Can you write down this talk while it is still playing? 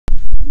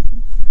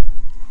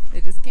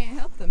just can't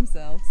help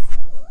themselves.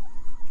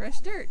 Fresh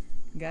dirt.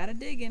 Gotta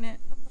dig in it.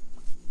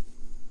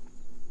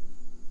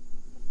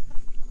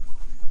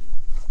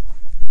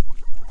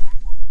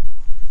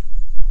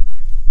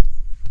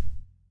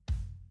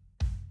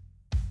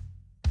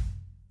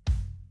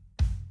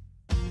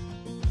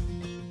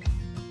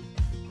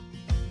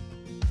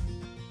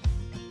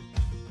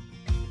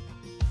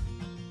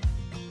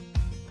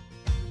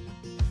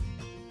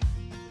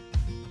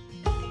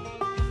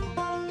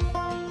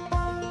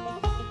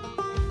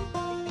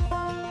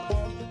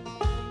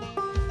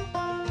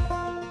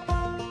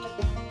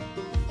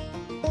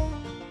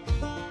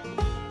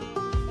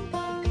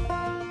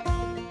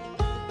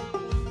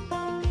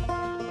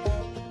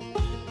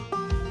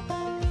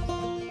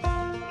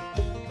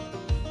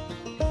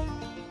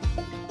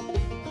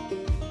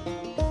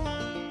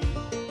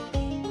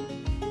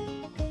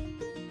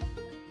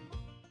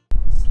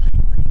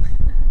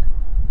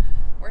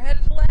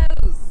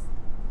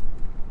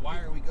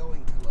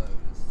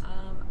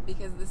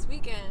 Because this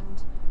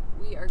weekend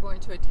we are going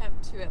to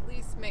attempt to at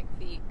least make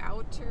the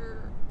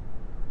outer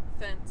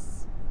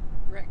fence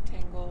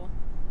rectangle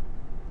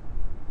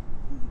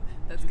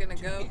that's gonna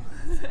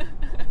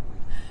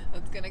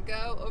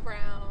go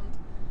around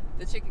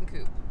the chicken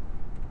coop.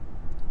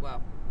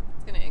 Well,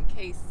 it's gonna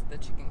encase the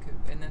chicken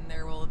coop, and then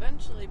there will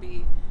eventually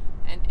be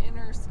an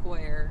inner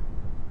square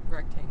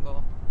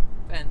rectangle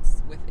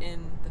fence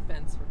within the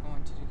fence we're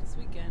going to do this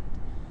weekend,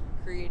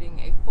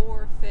 creating a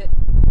 4 feet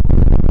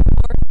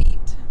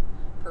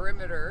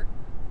perimeter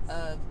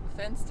of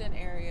fenced-in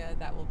area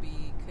that will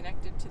be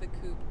connected to the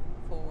coop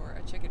for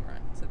a chicken run.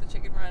 So the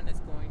chicken run is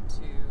going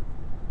to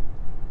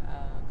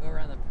go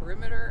around the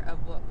perimeter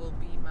of what will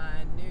be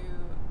my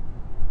new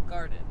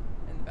garden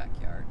in the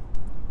backyard.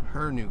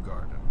 Her new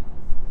garden.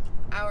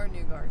 Our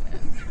new garden.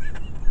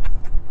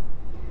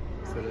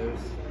 So there's...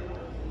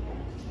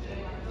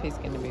 He's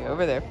going to be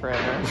over there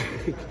forever. I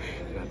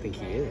think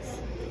he is,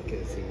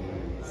 because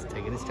he's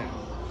taking his time.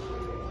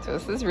 So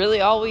is this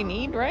really all we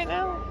need right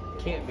now?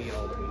 Can't be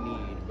all that we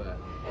need, but I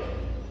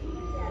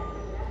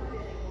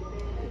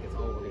think it's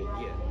all we're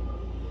gonna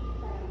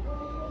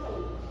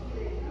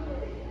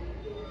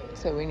get.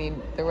 So we need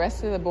the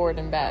rest of the board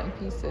and bat in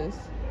pieces.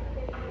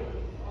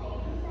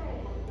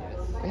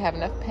 We have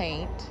enough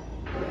paint.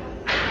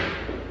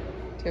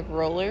 Do you have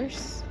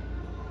rollers?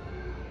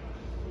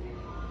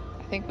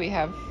 I think we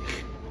have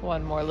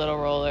one more little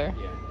roller.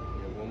 Yeah,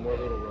 one more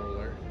little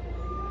roller.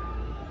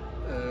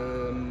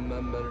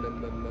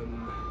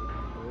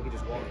 We can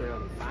just walk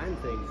around and find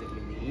things that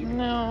we need.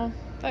 No,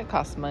 that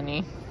costs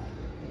money.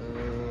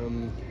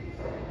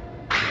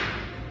 I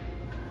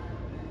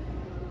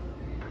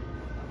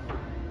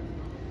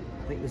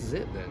think this is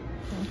it then.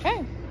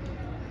 Okay,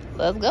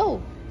 let's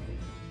go.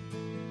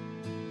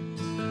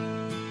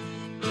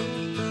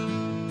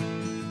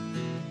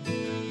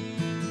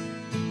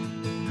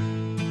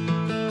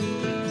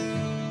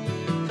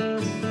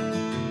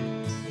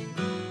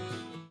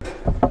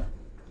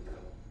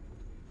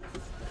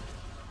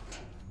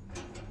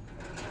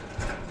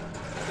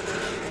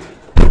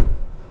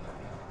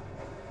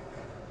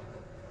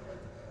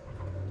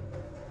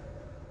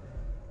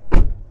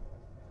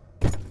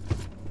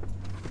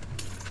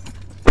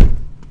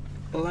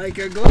 Like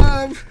a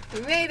glove.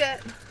 We made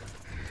it.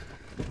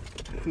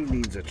 Who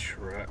needs a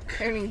truck?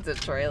 Who needs a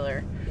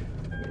trailer?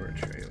 Or a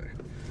trailer.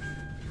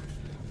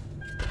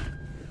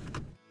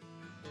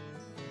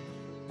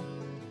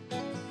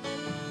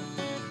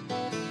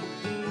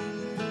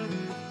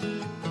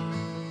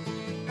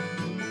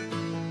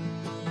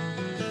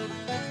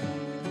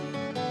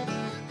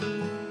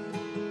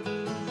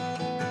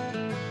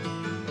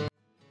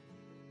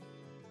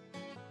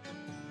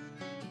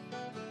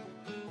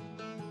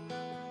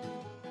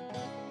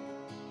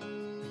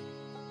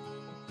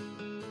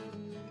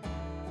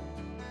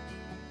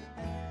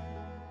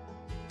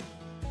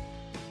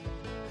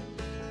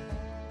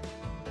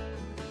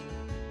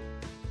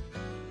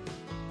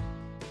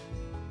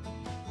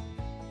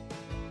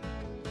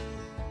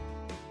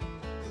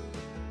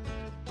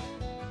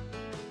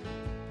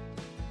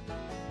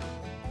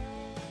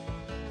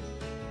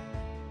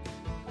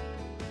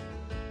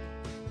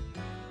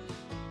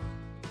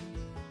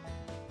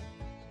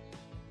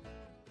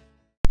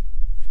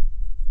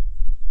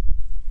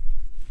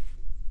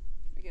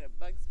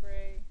 Bug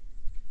spray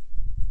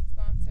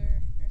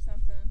sponsor or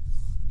something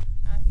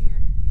out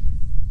here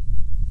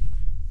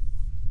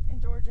in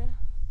Georgia.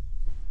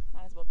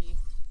 Might as well be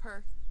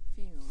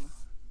perfume.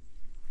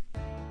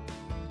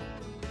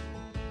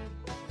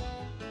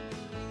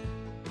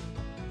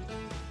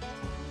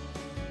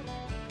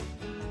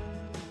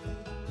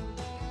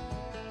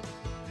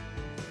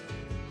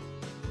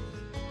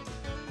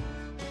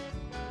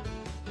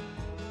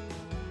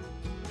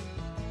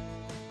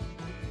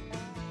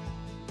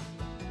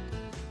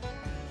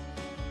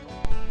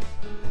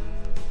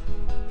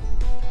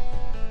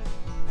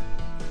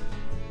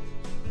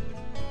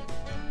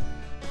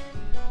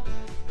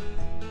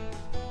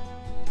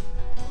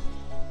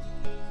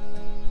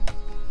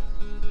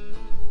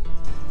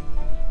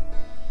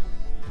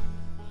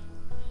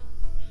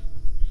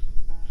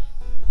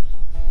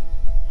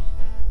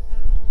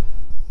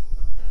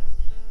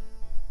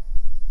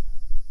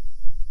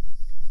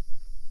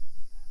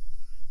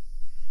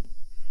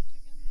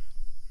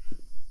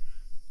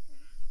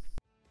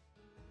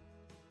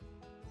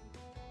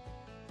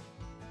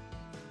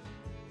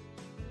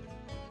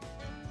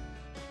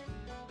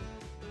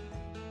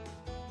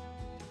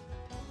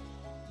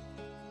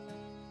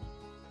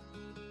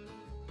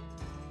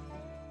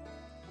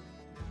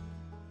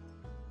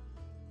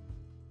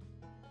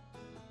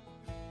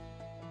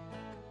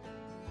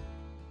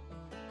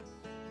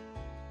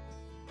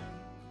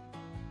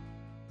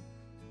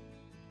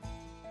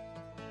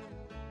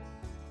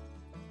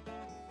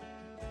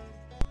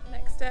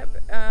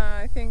 step,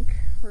 I think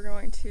we're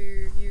going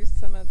to use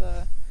some of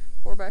the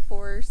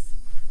 4x4s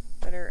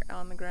that are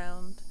on the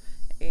ground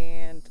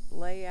and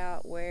lay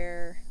out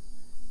where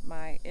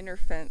my inner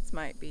fence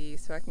might be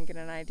so I can get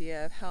an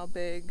idea of how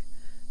big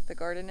the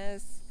garden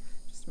is.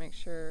 Just make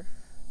sure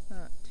it's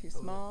not too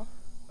small.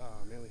 Oh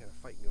man, we had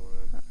a fight going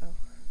on.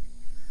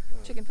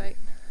 Uh-oh. Chicken fight.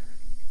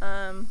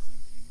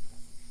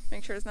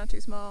 Make sure it's not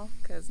too small,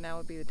 because now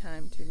would be the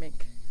time to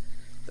make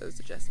those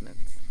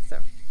adjustments. So.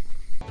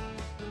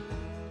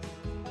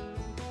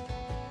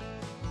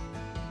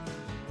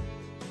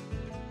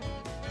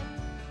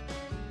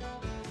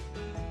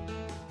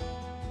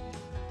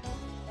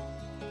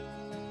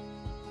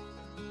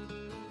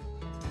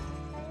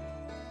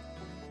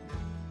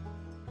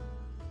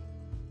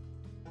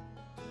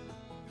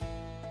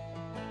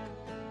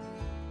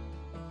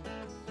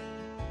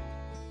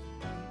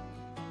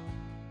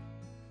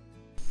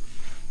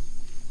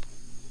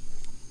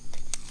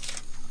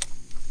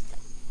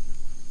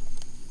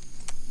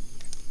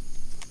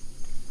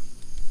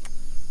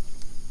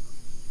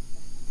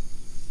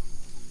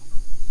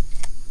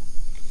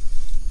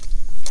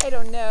 I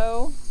don't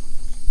know,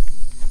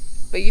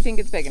 but you think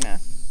it's big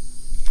enough?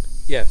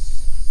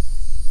 Yes.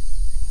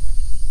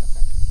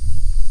 Okay.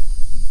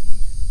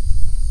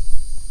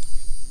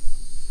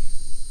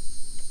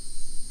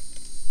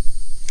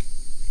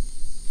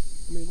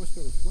 I mean, what's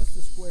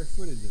the square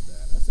footage of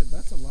that?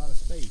 That's a lot of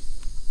space.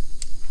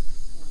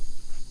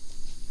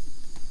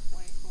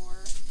 24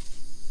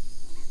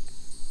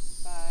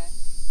 by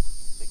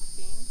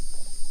 16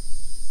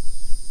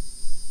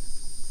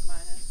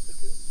 minus the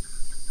coop.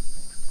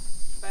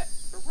 But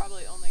we're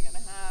probably only going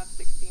to have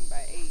 16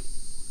 by 8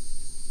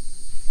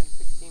 and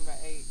 16 by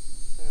 8,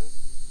 so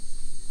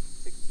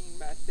 16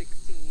 by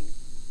 16,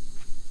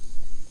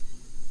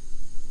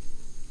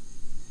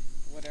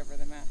 whatever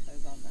the math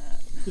is on that.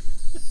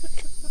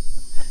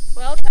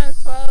 12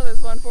 times 12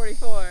 is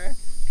 144,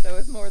 so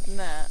it's more than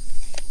that.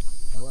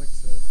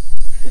 Alexa.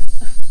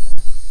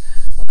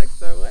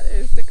 Alexa, what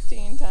is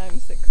 16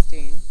 times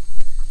 16?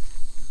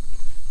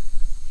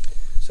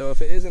 So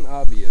if it isn't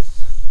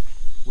obvious,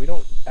 we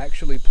don't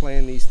actually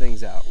plan these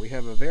things out. We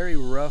have a very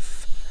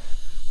rough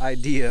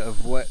idea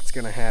of what's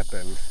going to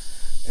happen,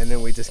 and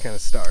then we just kind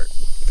of start.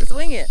 Just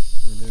wing it.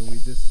 And then we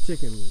just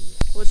chicken wing it.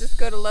 We'll just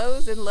go to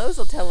Lowe's, and Lowe's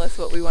will tell us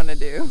what we want to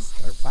do.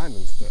 Start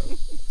finding stuff.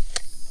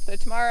 So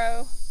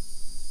tomorrow,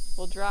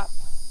 we'll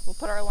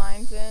put our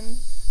lines in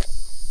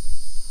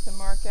to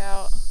mark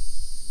out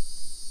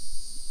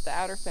the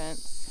outer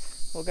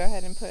fence. We'll go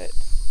ahead and put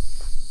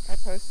our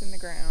posts in the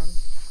ground.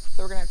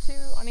 So we're going to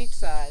have 2 on each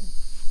side.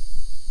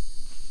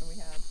 And we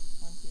have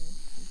 1, 2,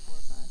 3, 4,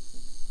 5,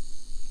 6.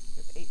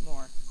 We have 8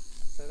 more.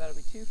 So that'll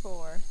be 2,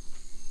 4.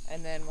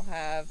 And then we'll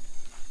have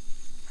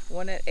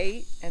 1 at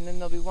 8, and then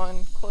there'll be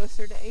 1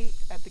 closer to 8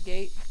 at the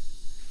gate.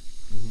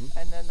 Mm-hmm.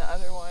 And then the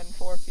other one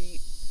 4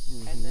 feet.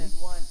 Mm-hmm. And then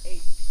 1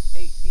 8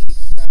 feet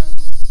from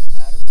the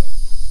outer post.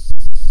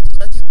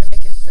 Unless you want to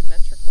make it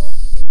symmetrical,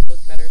 I think it would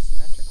look better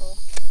symmetrical,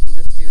 and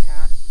just do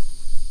half.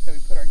 So we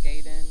put our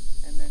gate in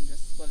and then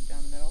just split it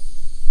down the middle.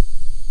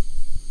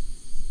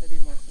 That'd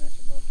be more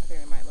symmetrical. I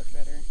think it might look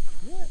better.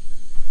 What?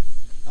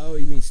 Oh,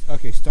 you mean,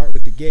 okay, start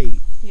with the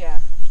gate. Yeah,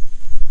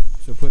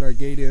 So put our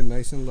gate in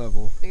nice and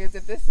level. because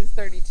if this is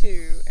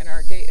 32 and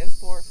our gate is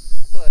 4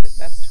 foot,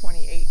 that's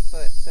 28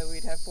 foot. So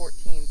we'd have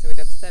 14. So we'd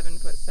have 7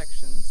 foot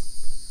sections.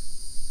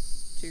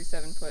 2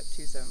 7 foot,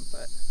 2 7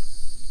 foot.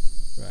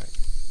 Right.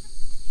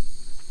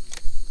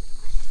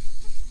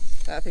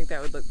 I think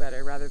that would look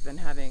better rather than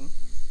having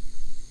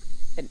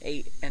an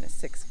 8 and a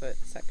 6 foot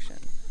section.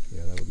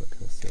 Yeah, that would look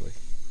kind of silly.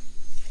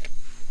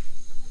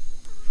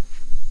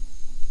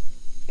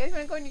 You guys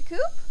want to go in your coop?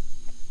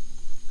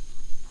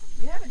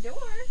 You have a door.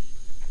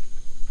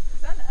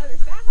 It's on the other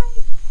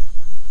side.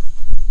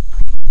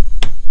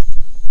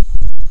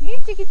 Hey,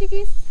 chickie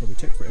chickies. Have we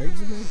checked for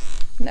eggs again?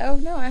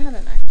 No, I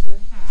haven't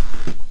actually.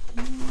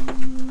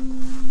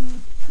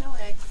 No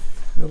eggs.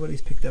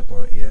 Nobody's picked up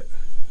on it yet.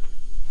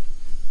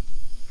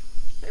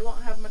 They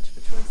won't have much of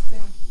a choice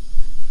soon.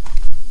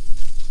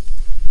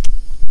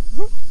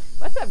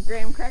 What's up,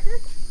 Graham Cracker?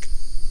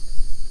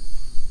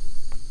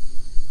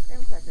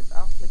 Graham Cracker's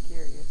awfully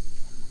curious.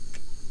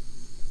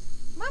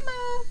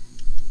 Mama!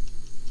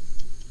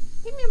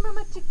 Give me a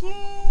mama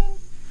chicken!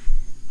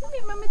 Give me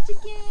a mama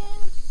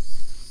chicken!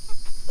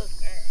 Good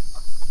girl.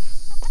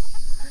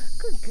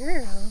 Good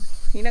girl.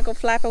 You're not gonna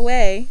flap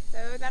away.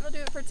 So that'll do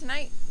it for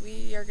tonight.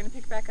 We are gonna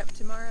pick back up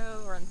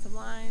tomorrow, run some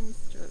lines,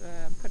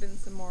 put in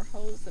some more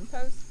holes and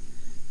posts,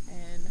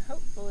 and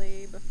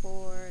hopefully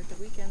before the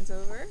weekend's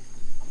over,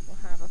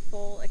 we'll have